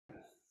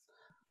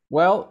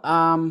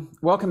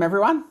Welcome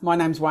everyone. My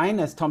name's Wayne,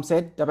 as Tom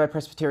said, Dubbo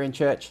Presbyterian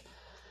Church.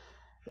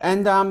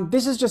 And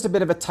this is just a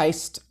bit of a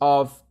taste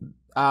of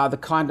the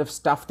kind of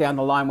stuff down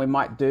the line we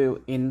might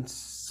do in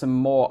some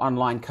more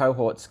online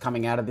cohorts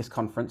coming out of this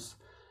conference.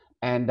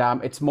 And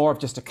it's more of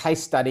just a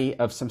case study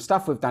of some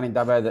stuff we've done in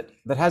Dubbo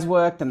that has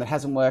worked and that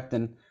hasn't worked.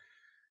 And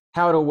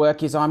how it'll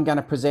work is I'm going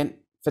to present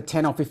for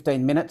 10 or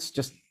 15 minutes,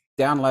 just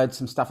download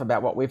some stuff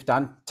about what we've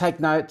done, take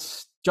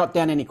notes, jot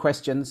down any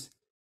questions.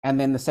 And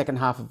then the second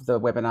half of the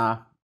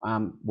webinar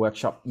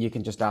workshop, you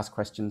can just ask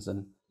questions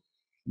and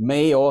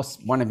me or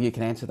one of you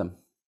can answer them.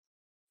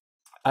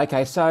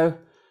 Okay, so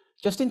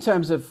just in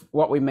terms of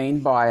what we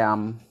mean by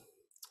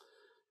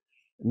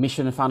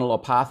mission funnel or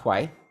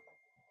pathway,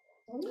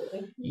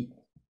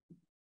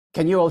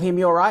 can you all hear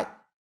me all right?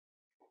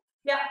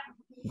 Yeah.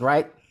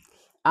 Great.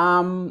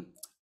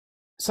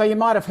 So you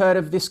might have heard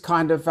of this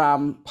kind of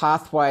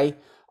pathway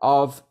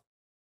of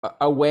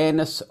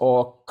awareness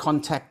or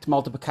contact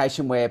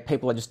multiplication, where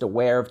people are just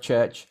aware of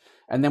church,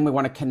 and then we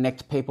want to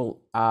connect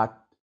people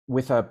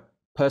with a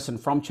person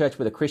from church,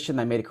 with a Christian,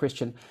 they meet a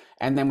Christian,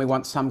 and then we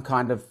want some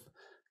kind of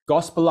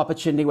gospel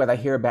opportunity where they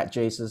hear about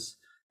Jesus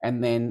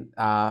and then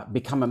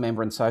become a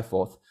member and so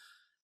forth.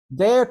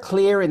 They're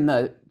clear in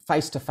the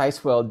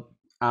face-to-face world,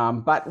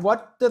 but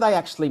what do they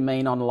actually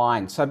mean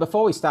online? So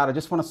before we start, I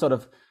just want to sort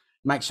of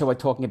make sure we're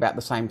talking about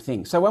the same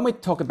thing. So when we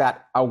talk about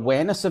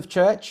awareness of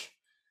church,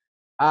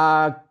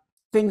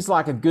 things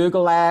like a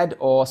Google ad,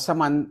 or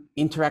someone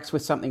interacts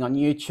with something on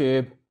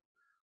YouTube,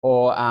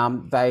 or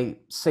they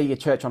see your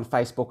church on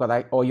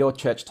Facebook, or your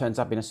church turns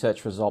up in a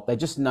search result. They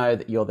just know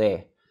that you're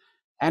there.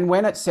 And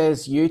when it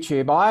says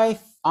YouTube,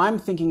 I'm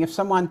thinking if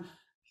someone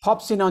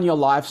pops in on your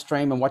live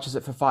stream and watches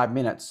it for 5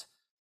 minutes,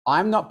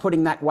 I'm not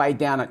putting that way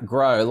down at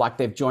grow, like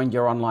they've joined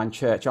your online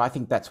church. I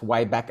think that's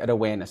way back at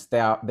awareness.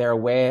 They're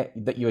aware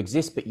that you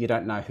exist, but you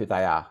don't know who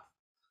they are.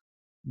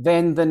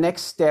 Then the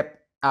next step,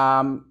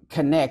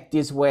 connect,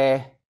 is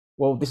where,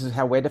 well, this is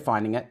how we're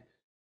defining it.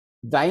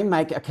 They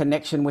make a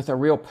connection with a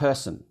real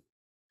person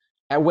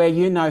where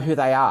you know who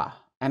they are,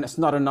 and it's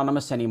not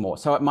anonymous anymore.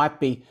 So it might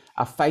be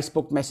a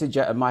Facebook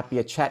messenger, it might be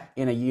a chat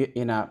in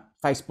a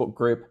Facebook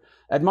group,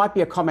 it might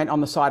be a comment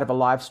on the side of a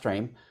live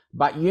stream,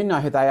 but you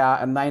know who they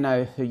are and they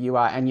know who you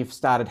are, and you've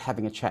started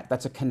having a chat.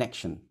 That's a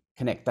connection.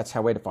 Connect, that's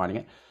how we're defining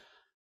it.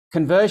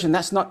 Conversion,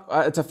 that's not,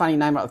 it's a funny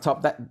name at the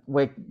top, that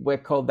we're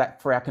called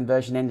that for our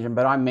conversion engine,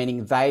 but I'm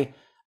meaning they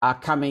are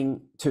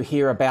coming to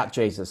hear about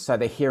Jesus. So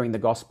they're hearing the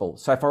gospel.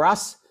 So for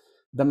us,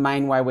 the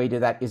main way we do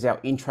that is our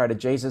Intro to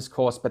Jesus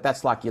course, but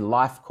that's like your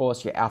life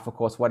course, your alpha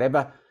course,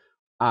 whatever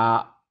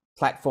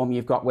platform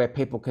you've got where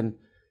people can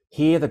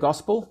hear the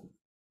gospel.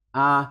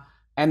 And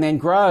then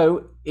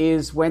grow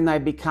is when they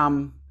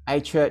become a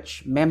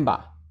church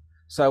member.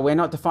 So we're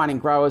not defining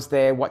grow as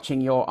they're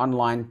watching your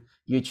online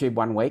YouTube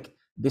 1 week.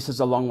 This is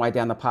a long way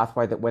down the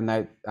pathway that when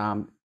they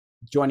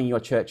joining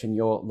your church and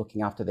you're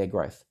looking after their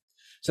growth.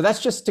 So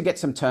that's just to get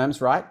some terms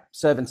right.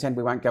 Serve and send,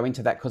 we won't go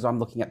into that because I'm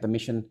looking at the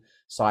mission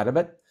side of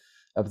it,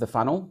 of the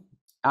funnel.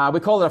 We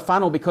call it a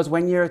funnel because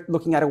when you're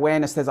looking at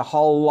awareness, there's a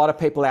whole lot of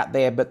people out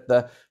there, but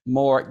the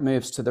more it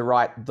moves to the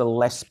right, the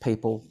less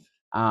people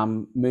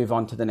move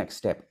on to the next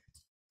step.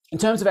 In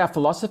terms of our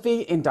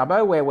philosophy in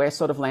Dubbo, where we're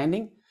sort of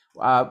landing,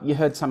 you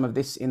heard some of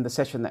this in the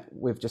session that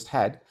we've just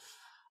had.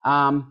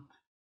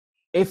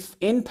 If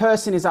in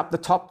person is up the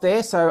top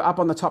there, so up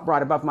on the top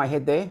right above my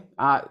head there,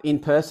 in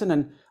person,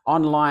 and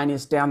online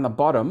is down the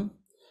bottom,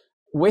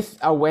 with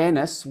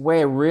awareness,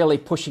 we're really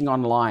pushing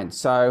online.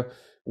 So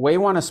we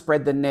want to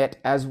spread the net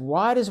as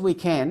wide as we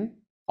can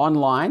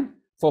online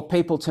for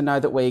people to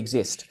know that we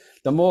exist.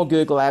 The more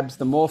Google ads,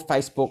 the more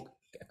Facebook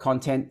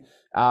content,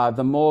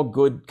 the more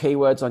good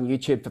keywords on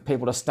YouTube for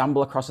people to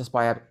stumble across us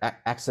by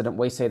accident.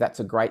 We see that's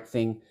a great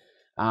thing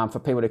for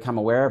people to become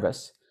aware of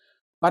us.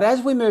 But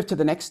as we move to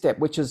the next step,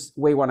 which is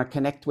we want to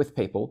connect with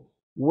people,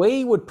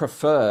 we would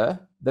prefer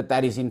that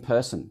that is in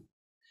person.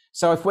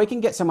 So if we can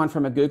get someone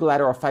from a Google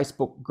ad or a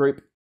Facebook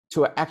group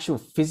to an actual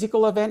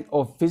physical event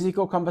or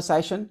physical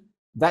conversation,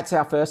 that's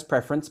our first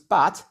preference.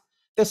 But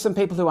there's some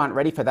people who aren't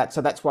ready for that.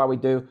 So that's why we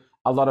do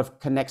a lot of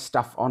connect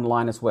stuff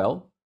online as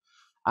well.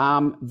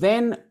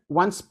 Then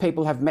once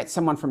people have met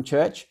someone from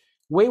church,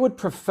 we would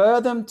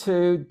prefer them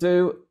to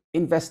do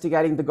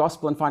investigating the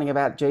gospel and finding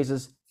about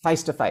Jesus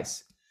face to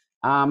face.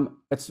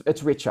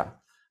 It's richer.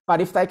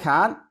 But if they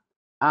can't,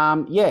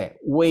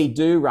 we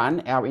do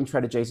run our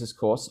Intro to Jesus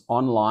course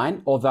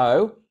online,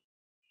 although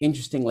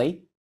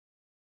interestingly,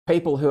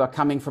 people who are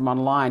coming from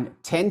online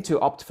tend to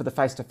opt for the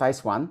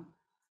face-to-face one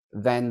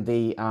than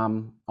the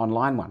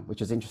online one,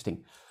 which is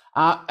interesting.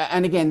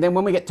 And again, then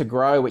when we get to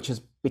grow, which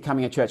is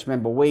becoming a church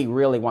member, we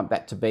really want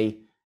that to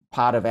be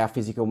part of our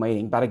physical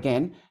meeting. But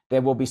again,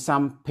 there will be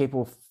some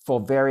people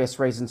for various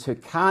reasons who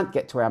can't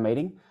get to our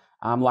meeting,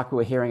 like we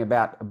were hearing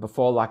about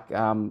before, like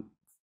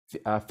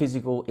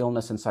physical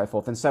illness and so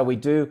forth. And so we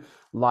do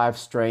live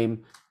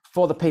stream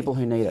for the people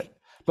who need it.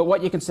 But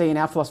what you can see in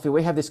our philosophy,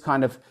 we have this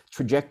kind of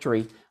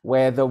trajectory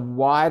where the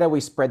wider we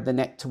spread the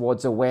net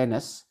towards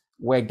awareness,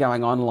 we're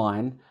going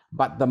online,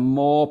 but the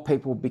more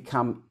people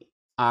become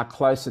are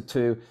closer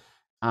to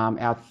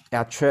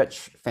our church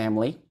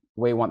family,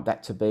 we want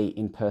that to be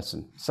in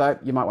person. So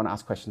you might want to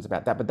ask questions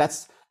about that. But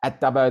that's at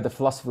Dubbo, the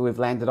philosophy we've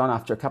landed on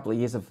after a couple of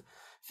years of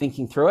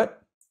thinking through it.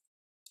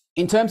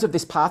 In terms of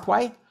this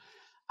pathway,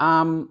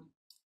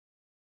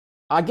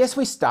 I guess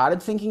we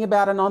started thinking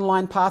about an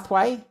online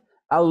pathway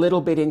a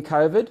little bit in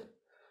COVID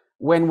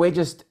when we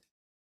just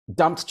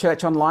dumped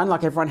church online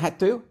like everyone had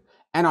to.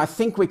 And I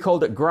think we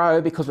called it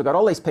Grow because we've got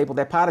all these people,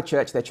 they're part of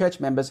church, they're church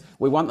members,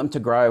 we want them to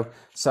grow.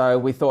 So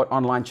we thought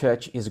online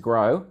church is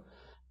Grow.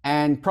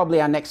 And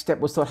probably our next step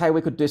was thought, hey,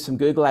 we could do some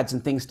Google ads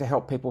and things to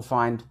help people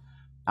find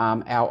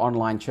our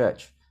online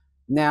church.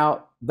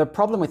 Now, the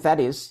problem with that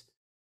is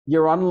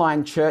your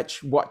online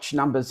church watch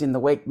numbers in the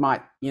week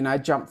might,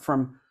 jump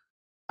from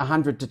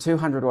 100 to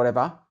 200 or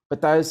whatever,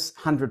 but those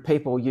 100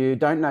 people, you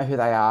don't know who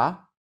they are,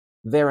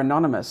 they're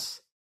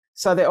anonymous.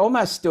 So they're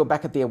almost still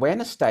back at the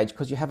awareness stage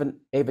because you haven't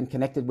even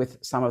connected with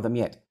some of them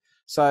yet.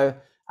 So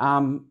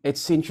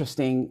it's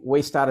interesting.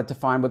 We started to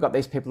find we've got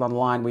these people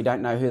online, we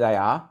don't know who they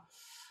are.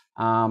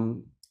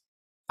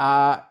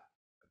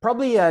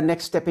 Probably a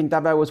next step in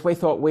Dubbo was we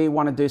thought we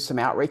want to do some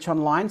outreach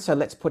online. So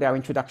let's put our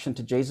Introduction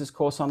to Jesus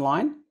course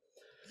online.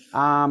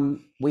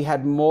 We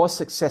had more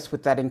success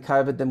with that in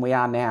COVID than we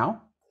are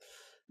now.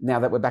 Now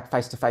that we're back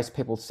face-to-face,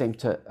 people seem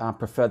to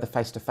prefer the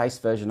face-to-face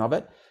version of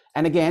it.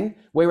 And again,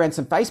 we ran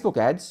some Facebook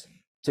ads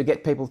to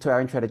get people to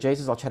our Intro to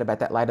Jesus. I'll chat about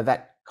that later.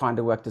 That kind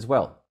of worked as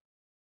well.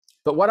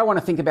 But what I want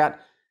to think about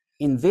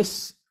in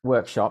this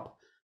workshop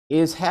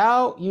is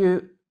how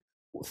you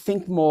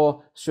think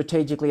more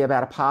strategically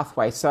about a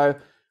pathway. So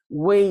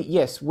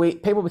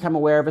people become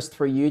aware of us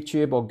through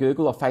YouTube or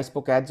Google or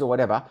Facebook ads or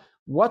whatever.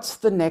 What's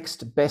the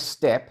next best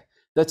step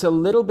that's a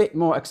little bit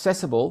more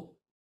accessible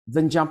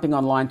than jumping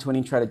online to an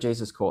Intro to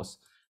Jesus course?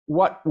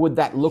 What would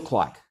that look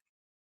like?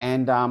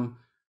 And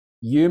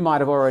you might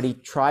have already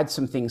tried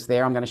some things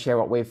there. I'm going to share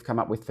what we've come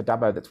up with for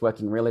Dubbo that's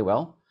working really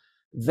well.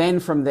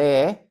 Then from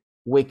there,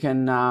 we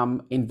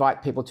can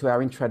invite people to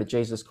our Intro to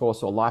Jesus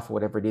course or Life or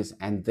whatever it is,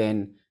 and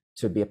then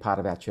to be a part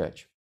of our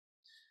church.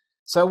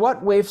 So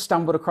what we've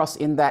stumbled across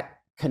in that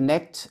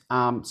connect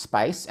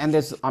space, and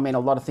there's, a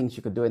lot of things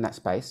you could do in that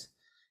space,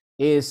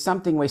 is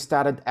something we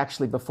started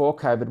actually before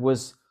COVID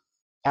was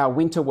our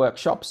winter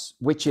workshops,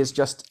 which is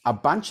just a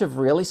bunch of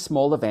really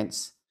small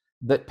events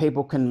that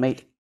people can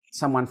meet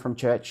someone from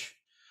church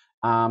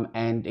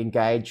and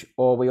engage.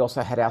 Or we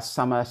also had our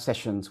summer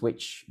sessions,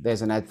 which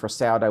there's an ad for a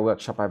sourdough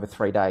workshop over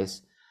 3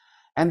 days.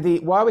 And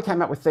why we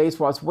came up with these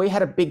was we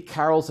had a big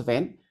carols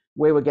event.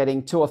 We were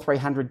getting 200 or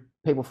 300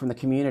 people from the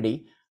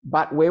community,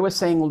 but we were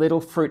seeing little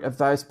fruit of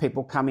those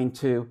people come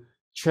into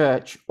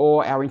church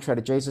or our Intro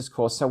to Jesus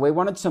course. So we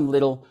wanted some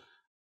little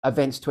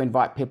events to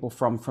invite people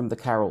from the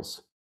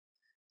carols.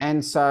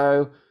 And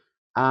so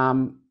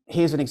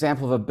here's an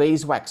example of a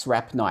beeswax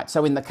wrap night.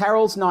 So in the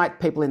carols night,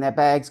 people in their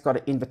bags got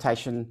an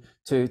invitation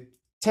to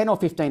 10 or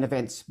 15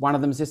 events. One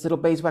of them is this little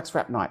beeswax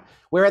wrap night.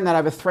 We're in that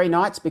over 3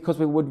 nights because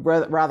we would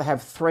rather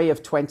have 3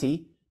 of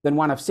 20 than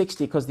 1 of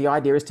 60, because the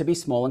idea is to be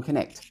small and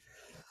connect.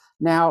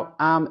 Now,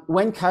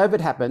 when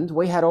COVID happened,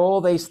 we had all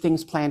these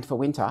things planned for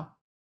winter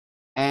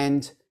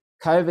and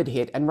COVID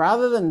hit. And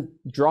rather than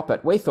drop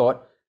it, we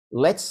thought,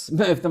 let's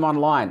move them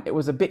online. It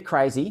was a bit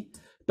crazy,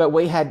 but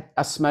we had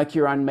a smoke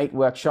your own meat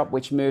workshop,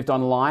 which moved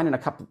online, and a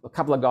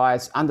couple of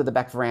guys under the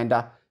back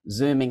veranda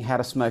Zooming how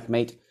to smoke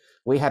meat.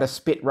 We had a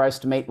spit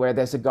roast meat where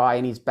there's a guy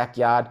in his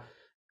backyard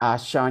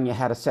showing you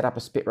how to set up a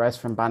spit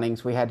roast from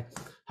Bunnings. We had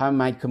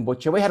homemade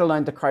kombucha. We had to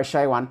learn to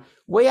crochet one.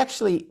 We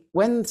actually,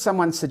 when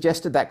someone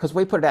suggested that, because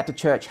we put it out to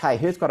church, hey,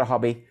 who's got a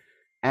hobby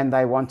and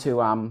they want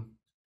to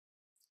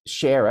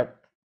share it?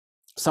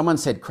 Someone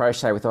said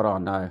crochet. We thought, oh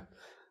no.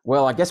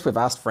 Well, I guess we've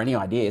asked for any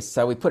ideas.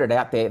 So we put it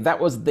out there. That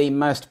was the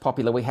most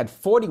popular. We had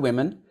 40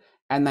 women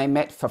and they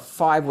met for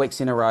 5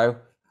 weeks in a row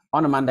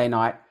on a Monday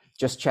night,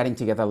 just chatting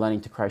together,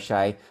 learning to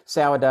crochet,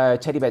 sourdough,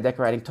 teddy bear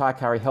decorating, Thai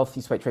curry,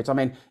 healthy sweet treats.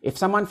 If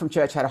someone from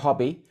church had a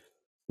hobby,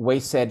 we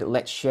said,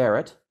 let's share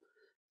it.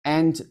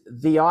 And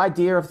the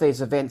idea of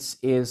these events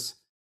is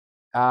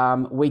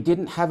we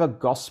didn't have a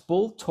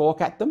gospel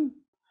talk at them,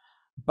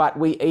 but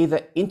we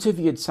either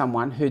interviewed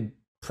someone who'd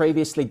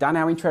previously done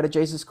our Intro to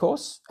Jesus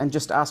course and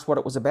just asked what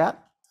it was about,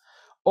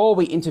 or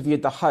we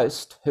interviewed the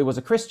host who was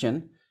a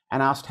Christian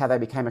and asked how they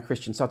became a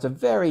Christian. So it's a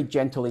very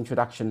gentle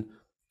introduction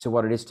to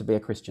what it is to be a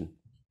Christian.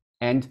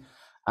 And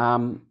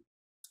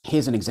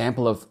here's an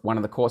example of one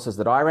of the courses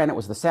that I ran. It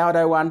was the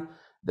sourdough one,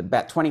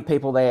 about 20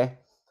 people there.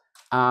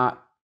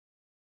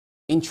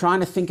 In trying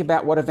to think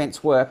about what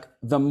events work,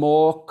 the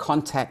more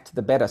contact,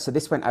 the better. So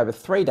this went over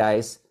 3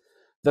 days.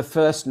 The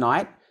first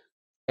night,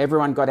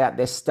 everyone got out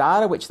their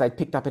starter, which they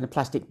picked up in a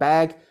plastic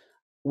bag.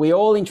 We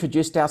all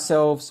introduced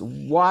ourselves,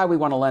 why we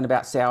want to learn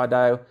about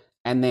sourdough,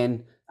 and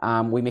then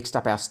we mixed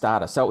up our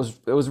starter. So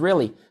it was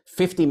really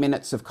 50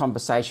 minutes of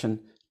conversation,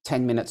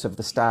 10 minutes of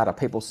the starter.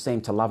 People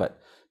seemed to love it.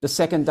 The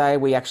second day,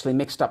 we actually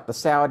mixed up the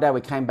sourdough.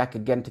 We came back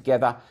again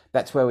together.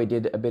 That's where we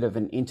did a bit of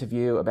an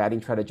interview about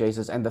Intro to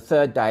Jesus. And the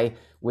third day,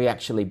 we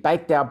actually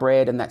baked our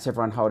bread, and that's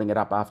everyone holding it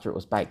up after it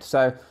was baked.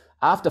 So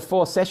after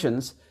 4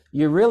 sessions,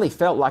 you really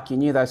felt like you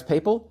knew those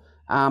people.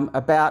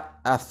 About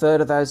a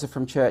third of those are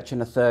from church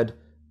and a third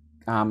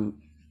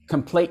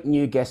complete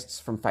new guests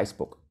from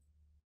Facebook.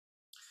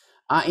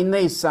 In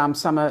these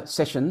summer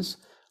sessions,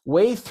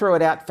 we threw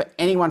it out for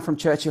anyone from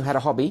church who had a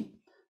hobby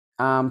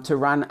to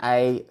run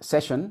a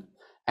session.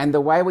 And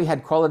the way we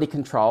had quality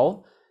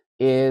control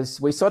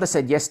is we sort of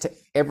said yes to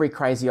every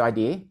crazy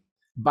idea,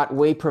 but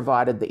we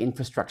provided the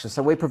infrastructure.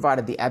 So we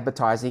provided the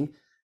advertising,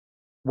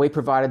 we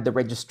provided the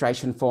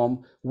registration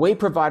form, we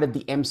provided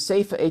the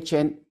MC for each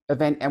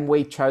event, and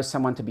we chose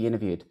someone to be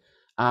interviewed.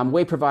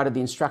 We provided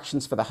the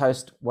instructions for the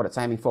host, what it's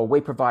aiming for.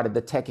 We provided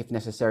the tech if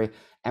necessary,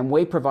 and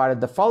we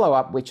provided the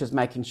follow-up, which is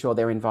making sure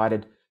they're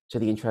invited to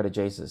the Intro to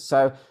Jesus.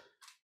 So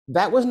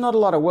that was not a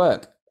lot of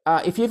work.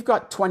 If you've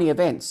got 20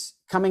 events,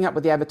 coming up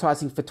with the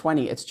advertising for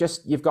 20, it's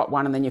just you've got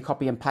one and then you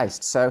copy and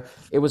paste. So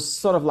it was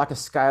sort of like a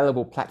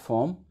scalable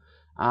platform,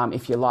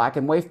 if you like.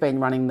 And we've been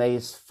running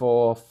these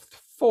for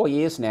 4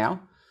 years now.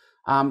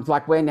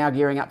 Like we're now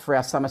gearing up for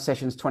our summer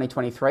sessions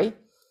 2023.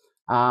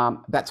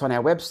 That's on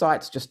our website.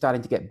 It's just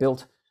starting to get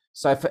built.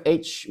 So for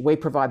each, we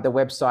provide the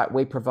website,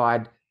 we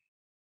provide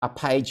a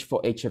page for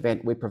each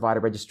event, we provide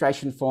a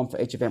registration form for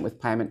each event with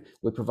payment,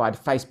 we provide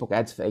Facebook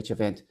ads for each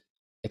event,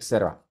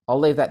 etc. I'll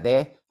leave that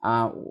there.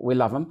 We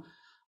love them.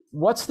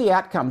 What's the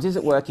outcomes? Is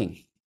it working?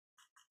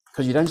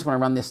 Because you don't just want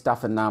to run this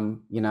stuff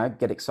and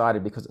get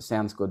excited because it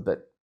sounds good,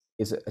 but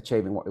is it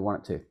achieving what we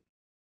want it to?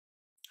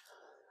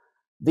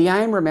 The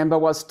aim, remember,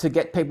 was to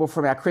get people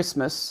from our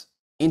Christmas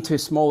into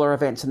smaller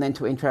events and then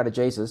to Intro to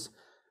Jesus.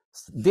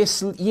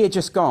 This year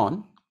just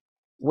gone,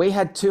 we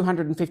had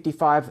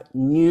 255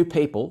 new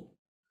people,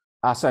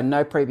 so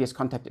no previous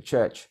contact at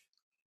church,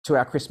 to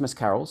our Christmas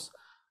carols.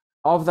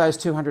 Of those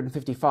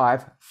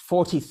 255,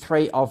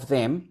 43 of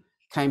them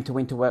came to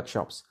winter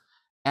workshops.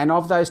 And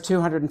of those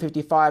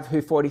 255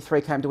 who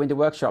 43 came to winter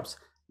workshops,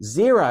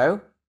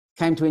 0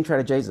 came to Intro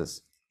to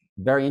Jesus.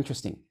 Very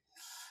interesting.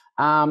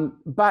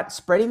 But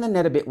spreading the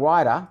net a bit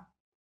wider,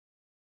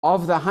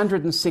 of the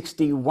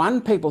 161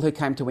 people who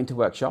came to winter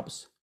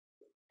workshops,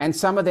 and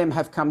some of them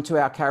have come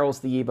to our carols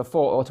the year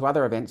before or to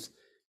other events,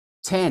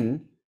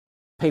 10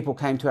 people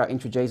came to our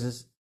Intro to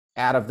Jesus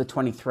out of the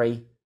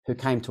 23 who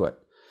came to it.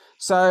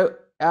 So,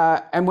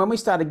 and when we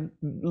started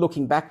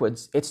looking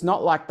backwards, it's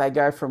not like they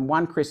go from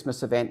one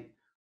Christmas event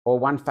or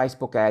one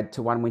Facebook ad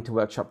to one winter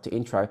workshop to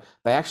Intro.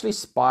 They actually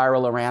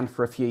spiral around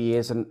for a few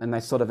years and they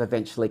sort of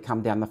eventually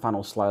come down the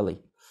funnel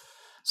slowly.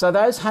 So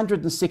those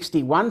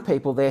 161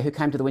 people there who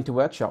came to the winter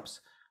workshops,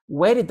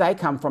 where did they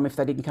come from if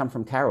they didn't come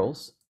from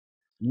carols?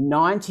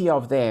 90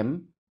 of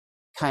them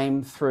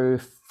came through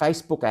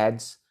Facebook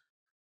ads,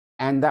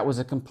 and that was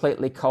a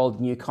completely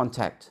cold new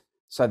contact.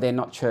 So they're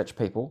not church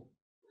people.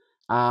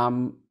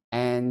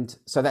 And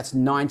so that's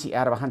 90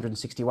 out of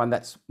 161.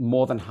 That's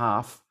more than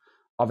half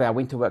of our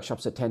winter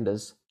workshops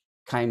attenders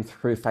came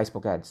through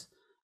Facebook ads.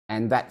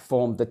 And that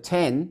formed the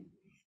 10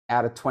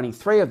 out of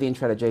 23 of the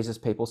Intro to Jesus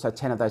people. So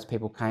 10 of those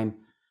people came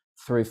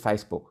through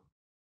Facebook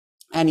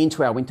and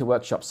into our winter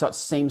workshop. So it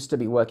seems to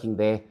be working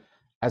there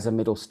as a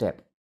middle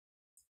step.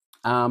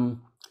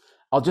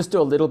 I'll just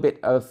do a little bit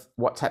of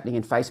what's happening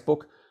in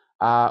Facebook.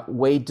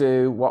 We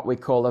do what we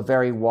call a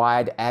very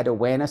wide ad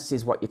awareness,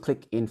 is what you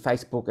click in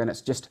Facebook, and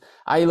it's just,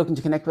 are you looking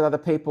to connect with other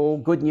people?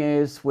 Good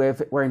news,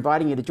 we're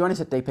inviting you to join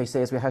us at DPC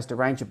as we host a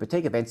range of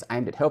boutique events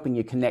aimed at helping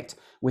you connect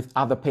with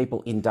other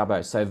people in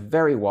Dubbo. So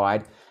very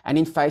wide. And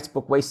in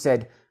Facebook, we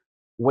said,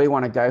 we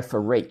want to go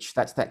for reach.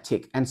 That's that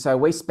tick. And so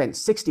we spent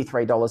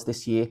 $63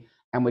 this year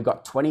and we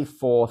got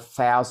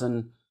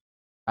 24,000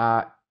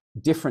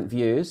 different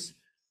views.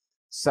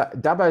 So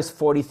Dubbo's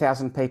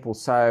 40,000 people.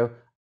 So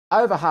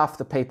over half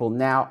the people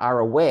now are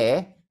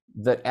aware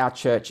that our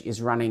church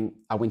is running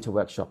a winter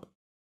workshop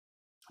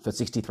for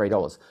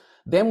 $63.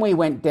 Then we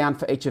went down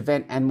for each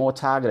event and more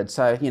targeted.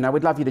 So,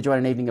 we'd love you to join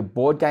an evening of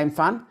board game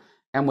fun,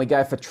 and we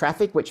go for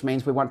traffic, which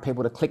means we want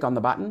people to click on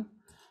the button.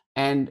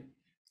 And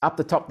up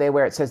the top there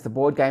where it says the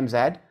board games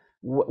ad,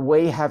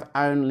 we have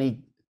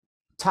only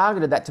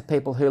targeted that to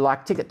people who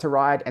like Ticket to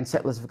Ride and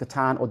Settlers of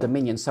Catan or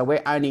Dominion. So we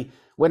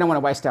don't want to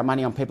waste our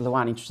money on people who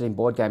aren't interested in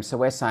board games. So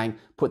we're saying,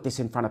 put this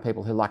in front of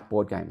people who like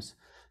board games.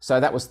 So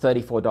that was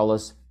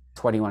 $34,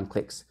 21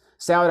 clicks.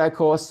 Sourdough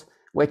course,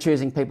 we're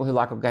choosing people who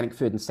like organic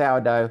food and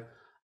sourdough.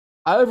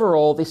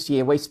 Overall, this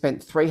year, we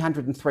spent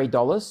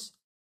 $303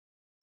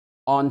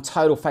 on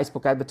total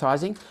Facebook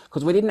advertising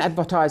because we didn't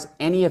advertise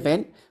any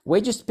event.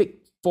 We just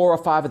picked 4 or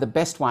 5 of the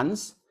best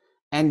ones.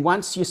 And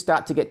once you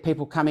start to get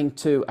people coming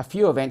to a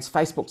few events,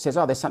 Facebook says,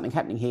 oh, there's something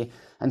happening here.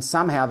 And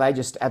somehow they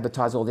just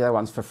advertise all the other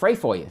ones for free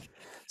for you.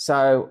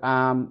 So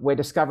we're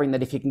discovering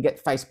that if you can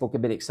get Facebook a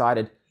bit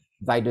excited,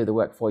 they do the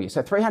work for you.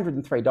 So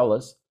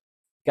 $303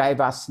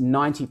 gave us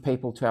 90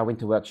 people to our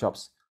winter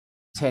workshops,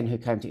 10 who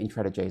came to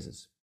Intro to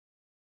Jesus.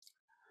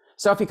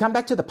 So if you come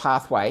back to the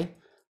pathway,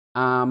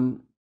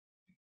 in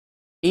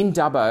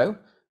Dubbo,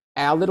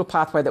 our little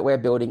pathway that we're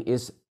building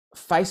is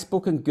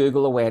Facebook and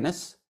Google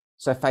awareness.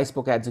 So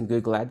Facebook ads and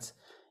Google ads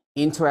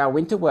into our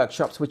winter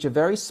workshops, which are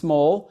very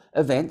small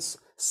events.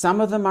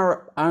 Some of them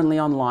are only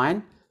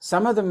online.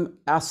 Some of them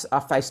are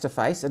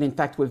face-to-face, and in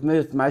fact, we've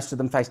moved most of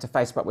them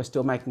face-to-face, but we're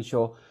still making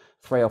sure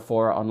 3 or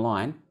 4 are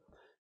online.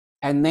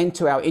 And then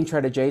to our Intro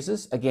to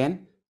Jesus,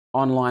 again,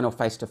 online or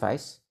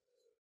face-to-face,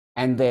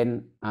 and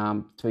then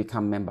to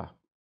become a member.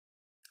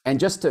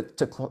 And just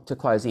to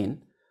close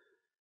in,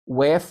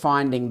 we're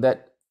finding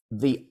that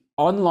the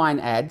online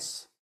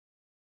ads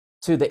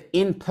to the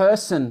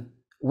in-person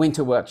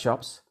winter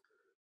workshops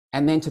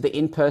and then to the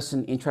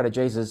in-person Intro to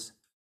Jesus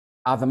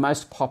are the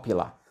most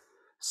popular.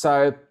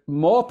 So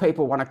more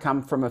people want to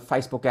come from a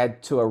Facebook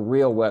ad to a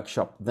real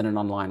workshop than an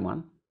online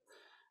one.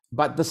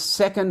 But the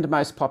second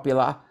most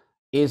popular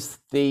is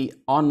the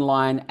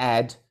online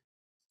ad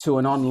to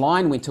an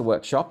online winter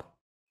workshop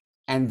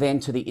and then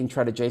to the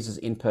Intro to Jesus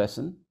in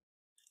person.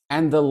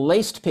 And the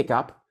least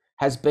pickup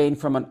has been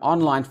from an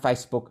online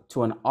Facebook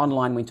to an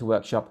online winter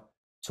workshop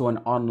to an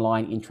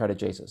online Intro to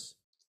Jesus.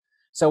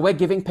 So we're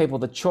giving people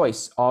the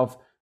choice of,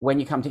 when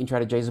you come to Intro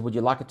to Jesus, would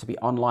you like it to be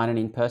online and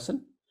in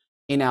person?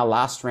 In our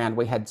last round,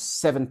 we had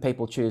 7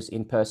 people choose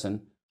in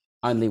person,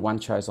 only 1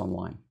 chose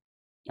online.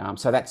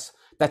 So that's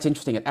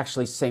interesting. It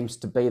actually seems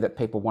to be that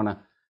people want to,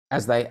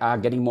 as they are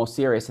getting more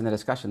serious in the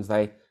discussions,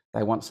 they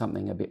want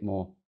something a bit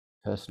more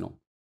personal.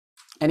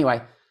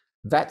 Anyway,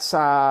 that's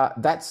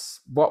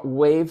what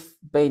we've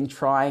been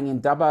trying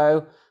in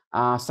Dubbo.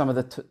 Some of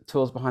the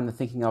tools behind the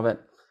thinking of it.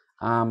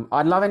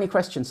 I'd love any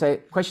questions. So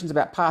questions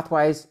about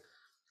pathways,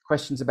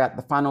 questions about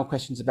the funnel,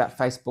 questions about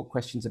Facebook,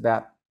 questions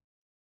about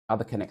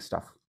other Connect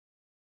stuff.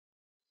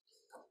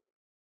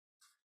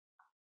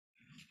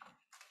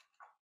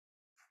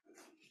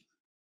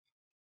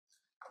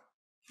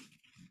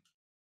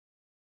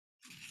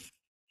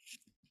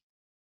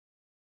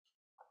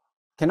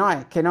 Can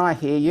I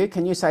hear you?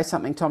 Can you say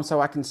something, Tom,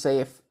 so I can see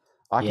if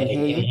I can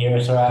hear you? Can you hear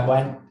us all right,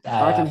 Wayne?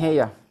 I can hear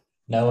you.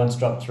 No one's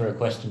dropped through a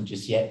question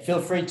just yet.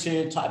 Feel free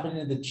to type it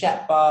into the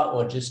chat bar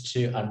or just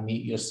to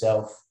unmute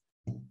yourself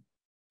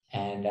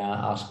and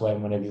ask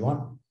Wayne whenever you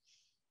want.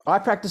 I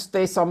practiced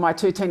this on my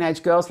 2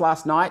 teenage girls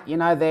last night. You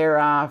know,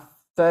 they're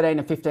 13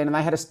 and 15 and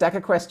they had a stack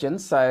of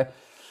questions. So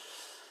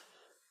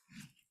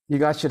you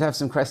guys should have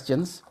some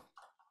questions.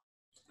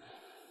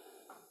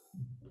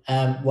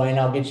 Wayne,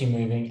 I'll get you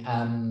moving.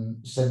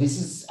 So this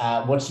is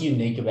what's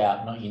unique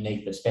about, not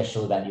unique, but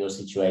special about your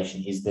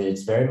situation is that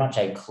it's very much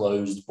a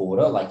closed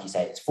border. Like you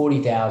say, it's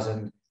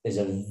 40,000. There's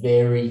a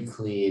very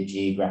clear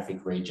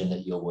geographic region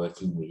that you're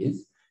working with.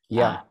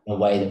 Yeah. In a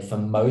way that for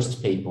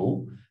most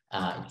people,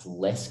 it's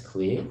less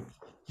clear.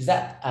 Does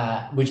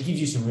that, which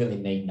gives you some really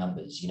neat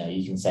numbers. You know,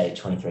 you can say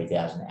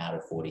 23,000 out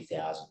of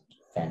 40,000.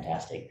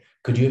 Fantastic.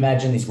 Could you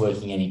imagine this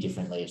working any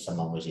differently if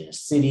someone was in a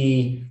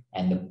city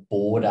and the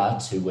border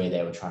to where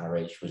they were trying to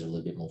reach was a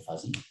little bit more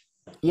fuzzy?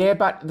 Yeah,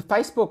 but the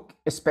Facebook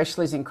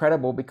especially is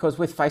incredible because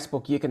with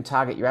Facebook, you can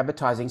target your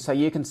advertising. So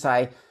you can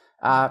say,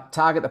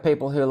 target the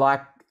people who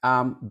like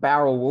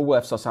Barrel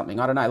Woolworths or something.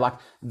 I don't know, like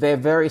they're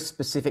very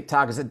specific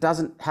targets. It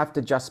doesn't have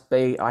to just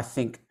be, I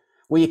think,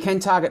 well, you can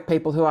target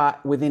people who are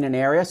within an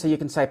area. So you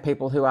can say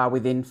people who are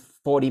within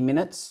 40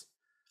 minutes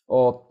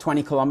or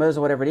 20 kilometers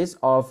or whatever it is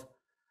of.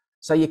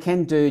 So you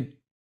can do,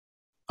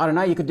 I don't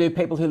know, you could do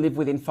people who live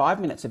within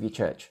 5 minutes of your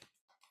church.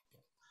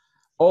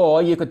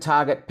 Or you could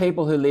target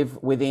people who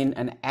live within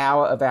an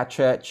hour of our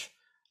church,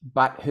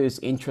 but whose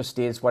interest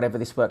is whatever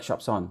this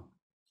workshop's on.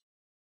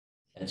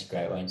 That's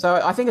great, Wayne. So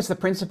I think it's the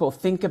principle.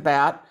 Think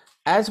about,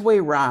 as we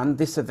run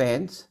this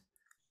event,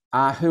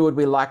 who would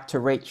we like to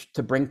reach,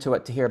 to bring to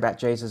it, to hear about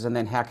Jesus, and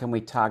then how can we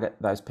target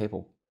those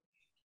people?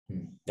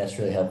 That's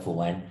really helpful,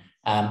 Wayne.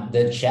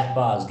 The chat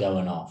bar is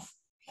going off.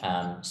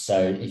 So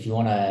if you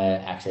want to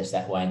access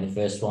that, Wayne, the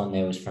first one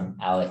there was from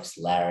Alex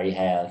Larry.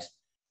 Hey, Alex.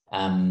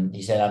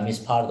 He said, I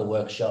missed part of the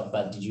workshop,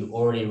 but did you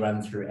already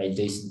run through a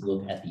decent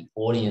look at the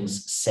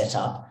audience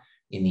setup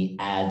in the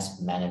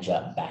ads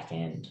manager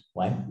backend,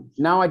 Wayne?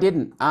 No, I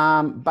didn't.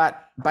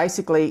 But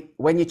basically,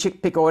 when you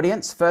pick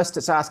audience, first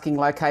it's asking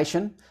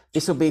location.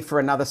 This will be for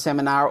another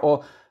seminar,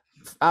 or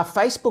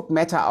Facebook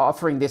Meta are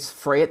offering this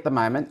free at the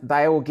moment.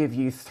 They will give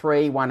you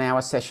 3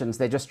 one-hour sessions.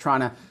 They're just trying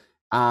to,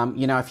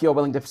 you know, if you're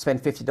willing to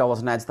spend $50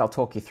 on ads, they'll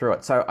talk you through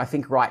it. So I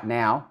think right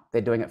now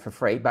they're doing it for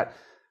free. But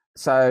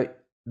so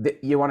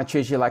you want to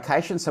choose your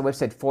location. So we've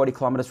said 40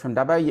 kilometers from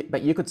Dubbo,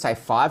 but you could say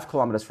 5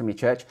 kilometers from your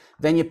church.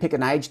 Then you pick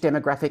an age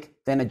demographic,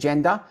 then a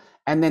gender,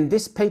 and then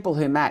this people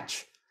who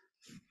match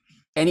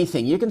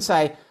anything. You can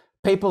say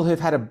people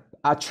who've had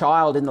a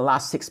child in the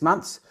last 6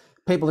 months,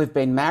 people who've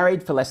been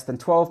married for less than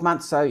 12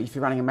 months. So if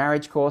you're running a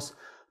marriage course,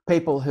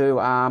 people who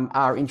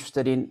are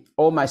interested in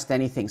almost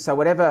anything. So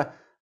whatever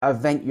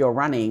event you're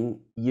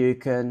running, you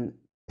can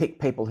pick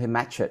people who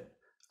match it.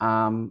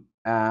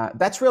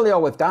 That's really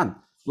all we've done.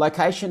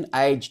 Location,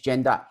 age,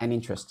 gender, and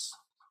interests.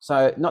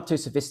 So not too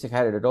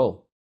sophisticated at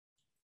all.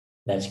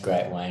 That's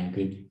great, Wayne.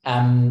 Good.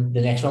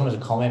 The next one was a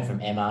comment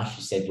from Emma.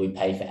 She said, we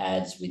pay for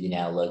ads within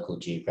our local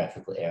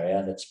geographical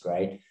area. That's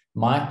great.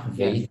 Mike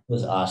V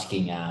was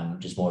asking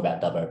just more about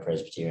Dubbo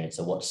Presbyterian.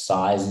 So what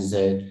size is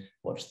it?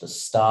 What's the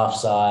staff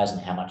size? And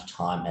how much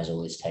time has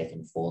all this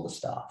taken for the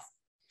staff?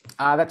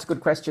 That's a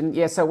good question.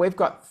 Yeah, so we've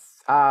got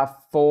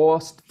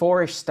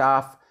four-ish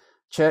staff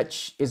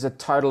Church is a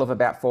total of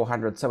about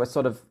 400. So it's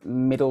sort of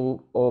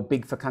middle or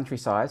big for country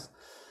size.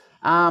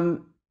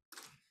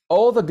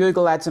 All the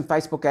Google ads and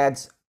Facebook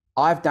ads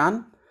I've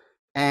done,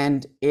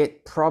 and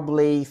it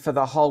probably for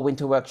the whole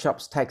winter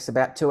workshops takes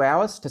about 2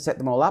 hours to set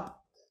them all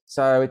up.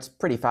 So it's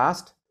pretty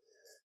fast.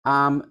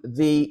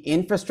 The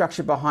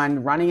infrastructure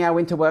behind running our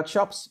winter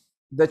workshops,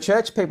 the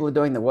church people are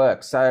doing the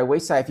work. So we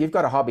say, if you've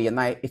got a hobby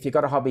if you've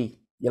got a hobby,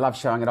 you love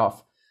showing it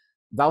off,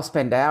 they'll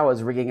spend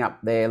hours rigging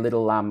up their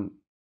little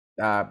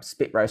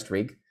spit roast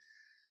rig.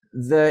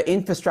 The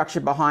infrastructure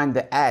behind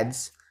the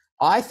ads,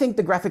 I think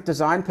the graphic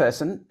design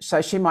person,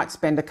 so she might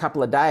spend a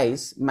couple of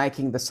days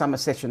making the summer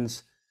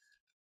sessions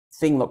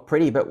thing look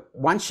pretty, but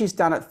once she's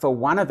done it for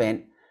one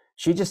event,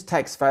 she just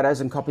takes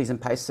photos and copies and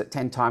pastes it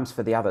 10 times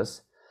for the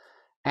others.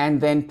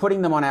 And then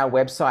putting them on our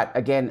website,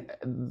 again,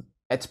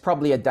 it's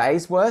probably a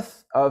day's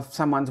worth of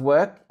someone's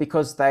work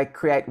because they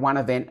create one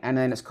event and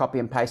then it's copy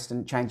and paste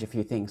and change a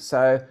few things.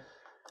 So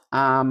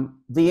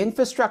the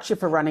infrastructure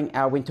for running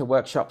our winter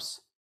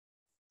workshops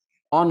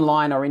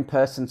online or in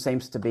person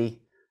seems to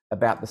be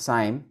about the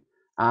same.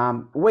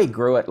 We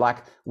grew it.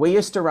 Like we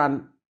used to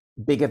run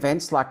big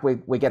events, like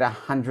we get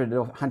 100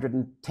 or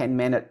 110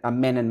 men at a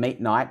men and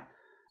meat night.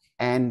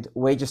 And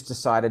we just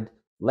decided,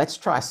 let's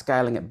try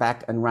scaling it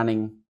back and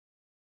running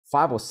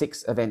 5 or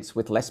 6 events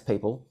with less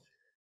people.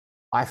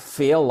 I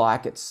feel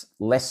like it's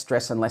less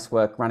stress and less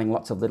work running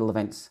lots of little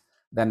events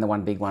than the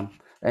one big one.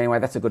 Anyway,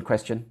 that's a good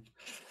question.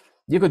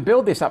 You could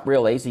build this up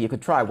real easy. You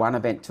could try 1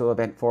 event, 2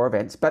 event, 4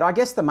 events. But I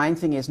guess the main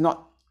thing is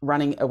not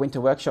running a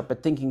winter workshop,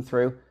 but thinking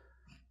through,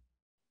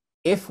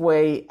 if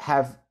we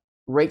have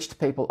reached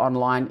people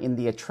online in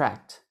the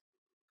attract,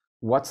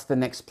 what's the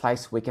next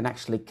place we can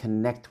actually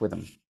connect with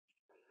them?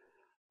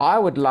 I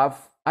would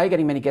love, are you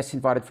getting many guests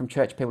invited from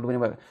church people to winter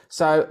work?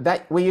 So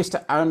that we used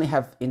to only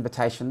have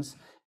invitations.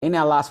 In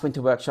our last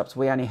winter workshops,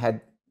 we only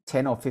had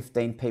 10 or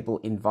 15 people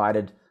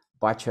invited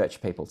by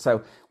church people.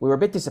 So we were a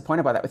bit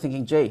disappointed by that. We're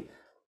thinking, gee,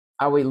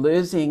 are we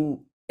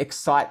losing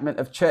excitement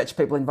of church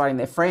people inviting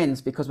their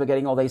friends because we're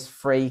getting all these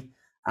free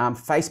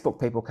Facebook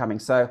people coming?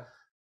 So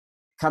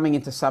coming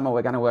into summer,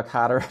 we're going to work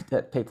harder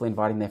at people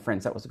inviting their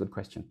friends. That was a good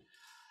question.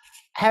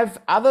 Have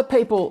other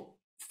people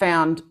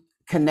found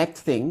connect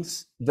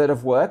things that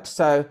have worked?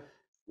 So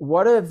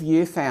what have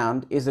you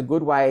found is a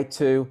good way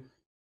to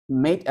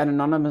meet an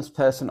anonymous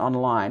person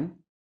online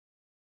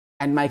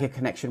and make a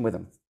connection with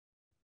them?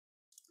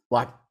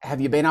 Like,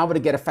 have you been able to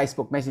get a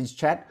Facebook message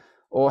chat,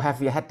 or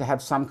have you had to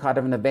have some kind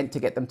of an event to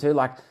get them to?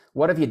 Like,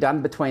 what have you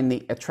done between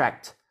the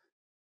attract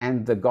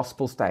and the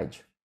gospel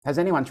stage? Has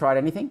anyone tried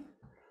anything?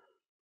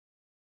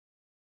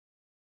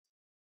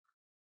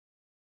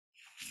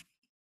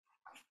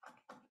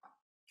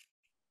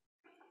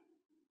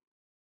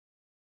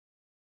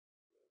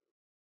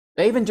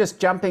 Even just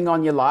jumping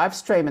on your live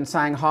stream and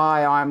saying,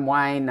 hi, I'm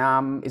Wayne.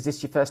 Is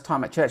this your first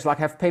time at church? Like,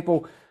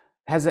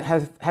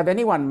 have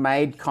anyone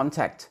made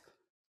contact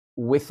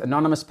with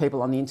anonymous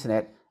people on the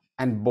internet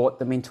and brought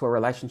them into a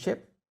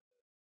relationship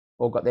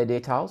or got their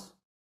details?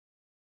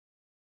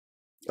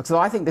 So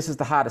I think this is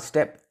the hardest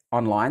step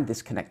online,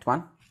 this connect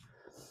one.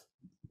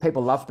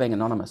 People love being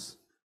anonymous.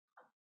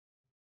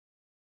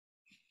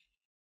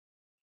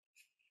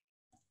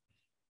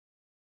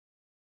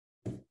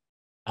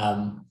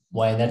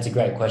 Wayne, that's a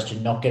great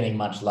question. Not getting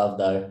much love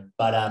though.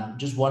 But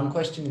just one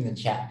question in the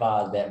chat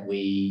bar that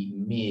we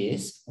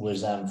missed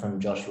was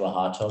from Joshua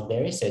Hartog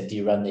there. He said, do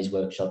you run these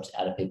workshops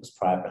out of people's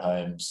private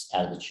homes,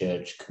 out of the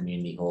church,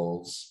 community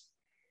halls?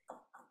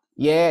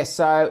 Yeah,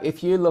 so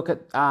if you look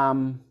at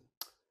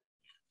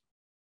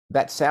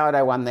that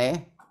sourdough one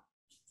there,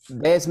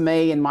 there's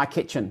me in my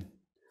kitchen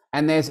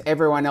and there's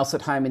everyone else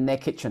at home in their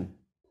kitchen.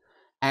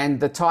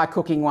 And the Thai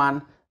cooking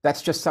one,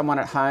 that's just someone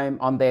at home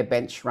on their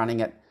bench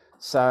running it.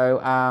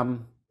 So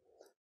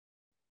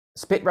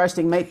spit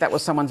roasting meat, that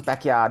was someone's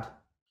backyard.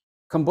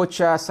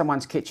 Kombucha,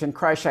 someone's kitchen.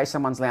 Crochet,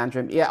 someone's lounge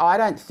room. Yeah, I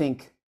don't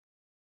think,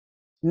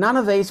 none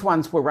of these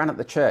ones were run at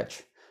the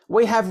church.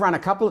 We have run a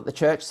couple at the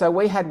church. So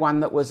we had one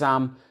that was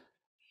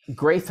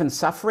grief and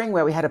suffering,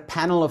 where we had a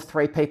panel of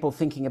 3 people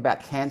thinking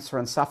about cancer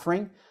and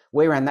suffering.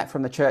 We ran that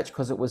from the church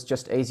because it was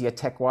just easier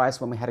tech-wise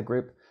when we had a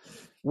group.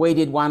 We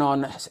did one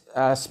on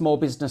small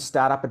business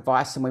startup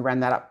advice, and we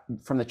ran that up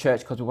from the church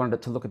because we wanted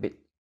it to look a bit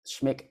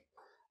schmick.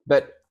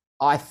 But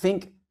I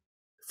think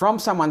from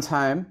someone's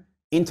home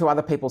into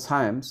other people's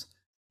homes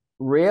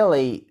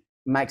really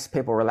makes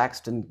people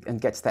relaxed and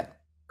gets that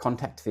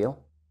contact feel.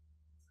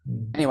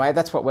 Anyway,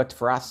 that's what worked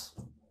for us.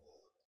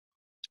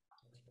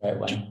 Great,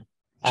 Wayne.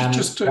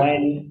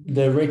 When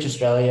the Reach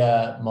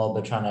Australia mob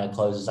are trying to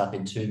close us up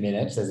in 2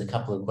 minutes, there's a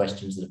couple of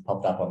questions that have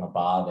popped up on the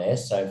bar there.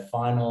 So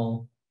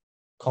final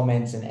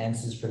comments and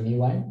answers from you,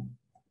 Wayne?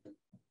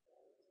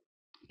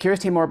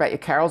 Curious to hear more about your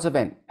Carols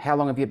event. How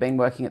long have you been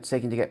working at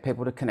seeking to get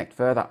people to connect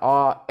further?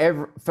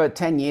 For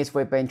 10 years,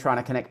 we've been trying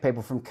to connect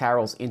people from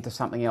Carols into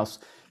something else.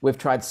 We've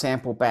tried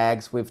sample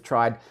bags. We've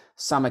tried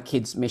summer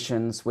kids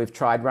missions. We've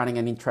tried running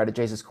an Intro to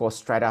Jesus course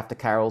straight after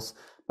Carols.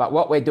 But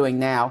what we're doing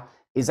now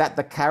is at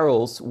the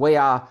carols.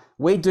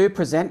 We do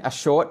present a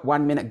short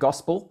 1-minute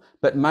gospel,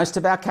 but most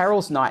of our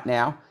carols night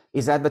now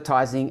is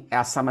advertising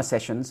our summer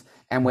sessions,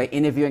 and we're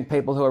interviewing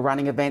people who are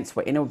running events.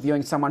 We're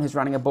interviewing someone who's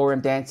running a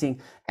ballroom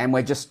dancing, and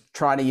we're just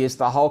trying to use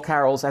the whole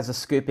carols as a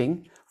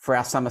scooping for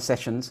our summer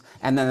sessions.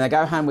 And then they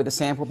go home with a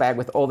sample bag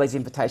with all these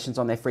invitations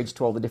on their fridge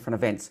to all the different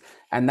events.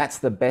 And that's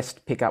the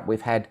best pickup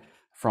we've had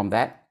from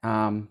that.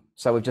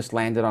 So we've just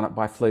landed on it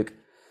by fluke.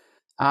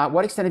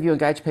 What extent have you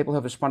engaged people who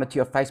have responded to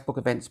your Facebook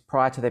events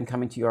prior to them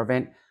coming to your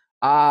event?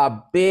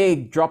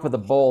 Big drop of the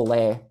ball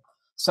there.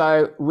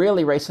 So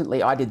really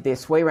recently I did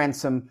this. We ran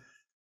some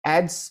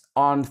ads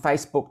on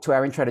Facebook to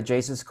our Intro to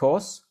Jesus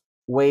course.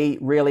 We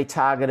really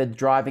targeted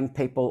driving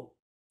people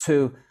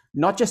to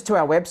not just to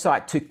our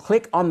website, to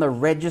click on the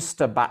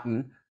register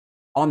button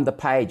on the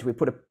page. We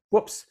put a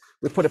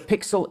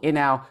pixel in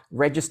our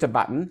register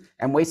button,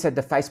 and we said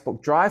to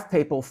Facebook, drive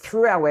people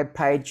through our web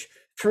page,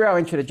 through our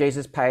Intro to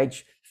Jesus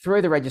page,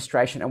 through the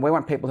registration, and we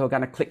want people who are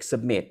going to click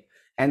submit.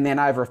 And then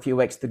over a few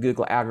weeks, the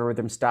Google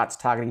algorithm starts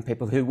targeting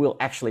people who will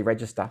actually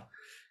register.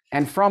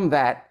 And from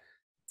that,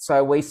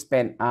 so we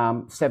spent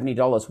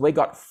 $70. We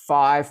got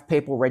 5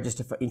 people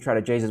registered for Intro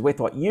to Jesus. We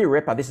thought, you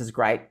ripper, this is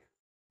great.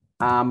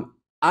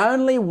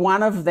 Only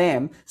one of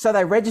them, so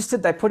they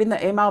registered, they put in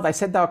the email, they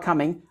said they were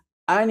coming,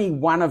 only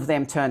one of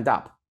them turned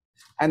up.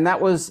 And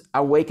that was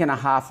a week and a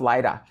half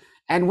later.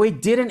 And we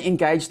didn't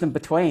engage them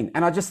between.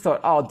 And I just thought,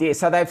 oh dear.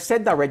 So they've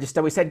said they'll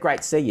register. We said,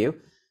 great, see you.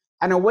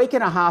 And a week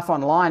and a half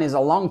online is a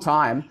long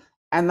time.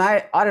 And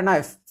I don't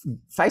know,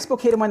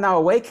 Facebook hit them when they were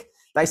weak.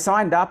 They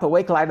signed up. A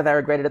week later, they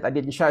regretted it. They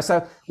didn't show.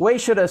 So we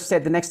should have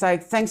said the next day,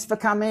 thanks for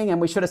coming. And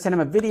we should have sent them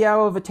a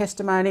video of a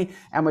testimony.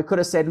 And we could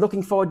have said,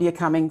 looking forward to you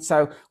coming.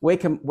 So we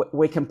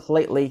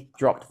completely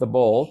dropped the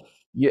ball.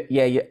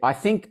 I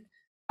think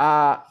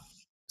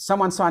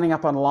someone signing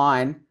up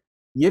online,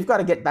 you've got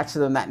to get back to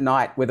them that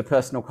night with a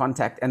personal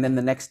contact. And then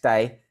the next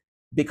day,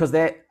 because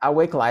they're a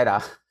week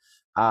later,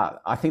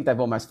 I think they've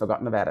almost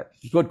forgotten about it.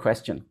 Good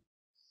question.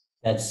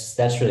 That's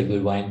really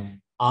good, Wayne.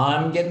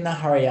 I'm getting the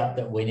hurry up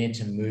that we need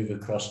to move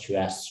across to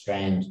our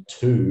strand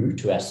 2,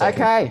 to our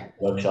second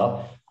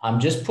workshop. I'm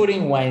just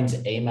putting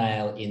Wayne's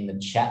email in the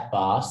chat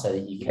bar so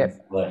that you can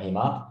follow him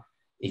up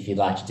if you'd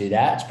like to do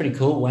that. It's pretty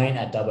cool, Wayne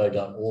at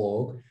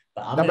dubbo.org.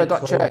 But I'm going to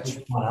close this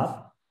one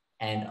up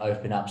and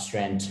open up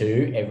strand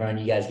 2. Everyone,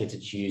 you guys get to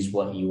choose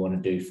what you want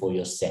to do for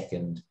your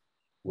second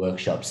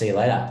workshop. See you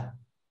later.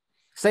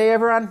 See you,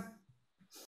 everyone.